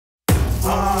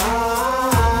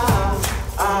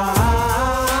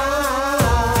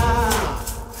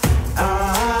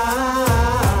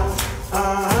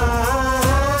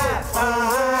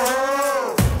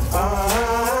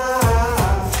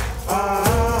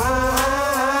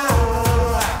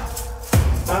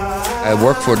I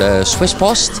work for the Swiss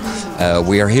Post.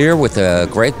 We are here with a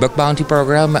great bug bounty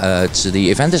program. The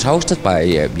event is hosted by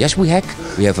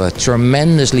YesWeHack. We have a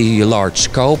tremendously large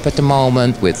scope at the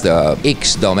moment with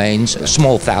X domains, a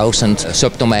small thousand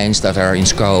subdomains that are in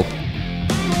scope.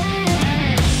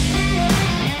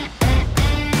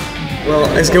 Well,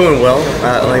 it's going well.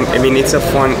 It's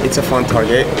a fun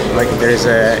target. It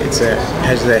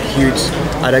has a huge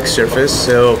attack surface.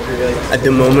 So at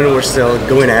the moment we're still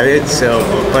going at it.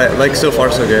 But so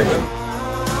far so good.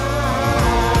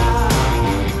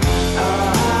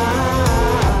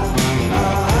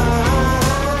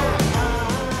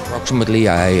 Approximately,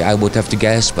 I would have to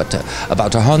guess, but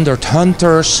about 100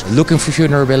 hunters looking for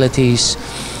vulnerabilities.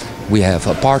 We have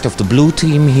a part of the blue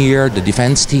team here, the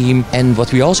defense team, and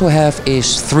what we also have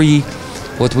is 3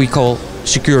 what we call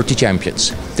security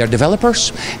champions. They're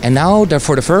developers, and now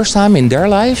for the first time in their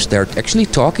lives, they're actually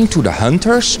talking to the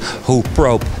hunters who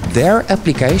probe their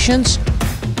applications.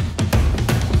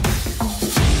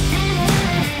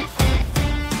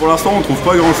 Pour l'instant, on ne trouve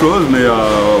pas grand-chose, mais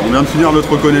on vient de finir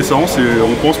notre reconnaissance et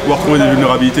on pense pouvoir trouver des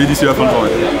vulnérabilités d'ici la fin de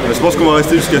journée. Je pense qu'on va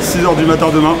rester jusqu'à 6 h du matin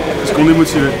demain, parce qu'on est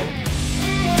motivé.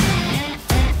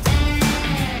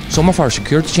 Some of our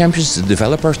security champions, the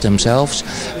developers themselves,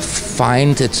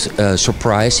 find it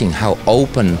surprising how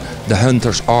open the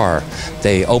hunters are.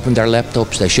 They open their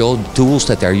laptops, they show the tools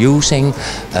that they're using,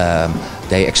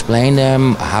 they explain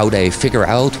them how they figure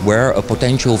out where a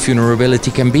potential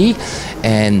vulnerability can be,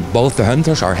 and both the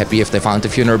hunters are happy if they found a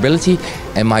vulnerability,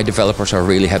 and my developers are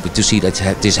really happy to see that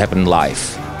this happen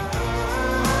live.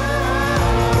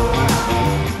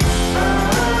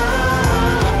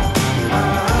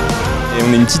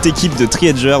 On est une petite équipe de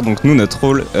triagers, donc nous notre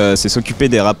rôle c'est s'occuper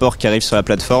des rapports qui arrivent sur la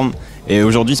plateforme, et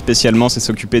aujourd'hui spécialement c'est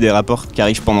s'occuper des rapports qui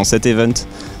arrivent pendant cet event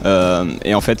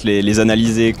et en fait les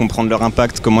analyser, comprendre leur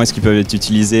impact, comment est-ce qu'ils peuvent être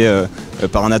utilisés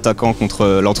par un attaquant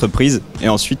contre l'entreprise, et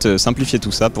ensuite simplifier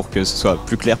tout ça pour que ce soit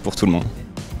plus clair pour tout le monde.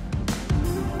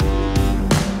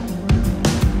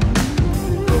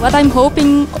 What I'm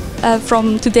hoping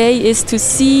from today is to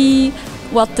see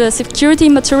what the security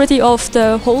maturity of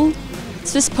the whole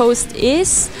Swiss Post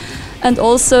is, and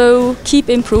also keep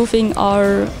improving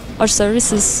our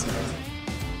services.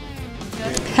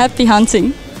 Happy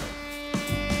hunting!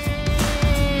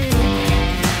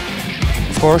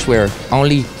 Of course, we're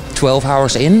only 12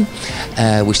 hours in.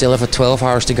 We still have 12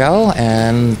 hours to go,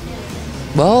 and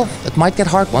well, it might get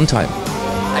hard one time.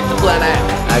 Hack the planet!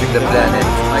 Hack the planet!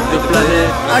 Hack the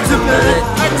planet! Hack the planet!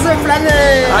 Hack the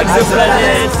planet! Hack the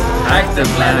planet! Hack the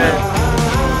planet!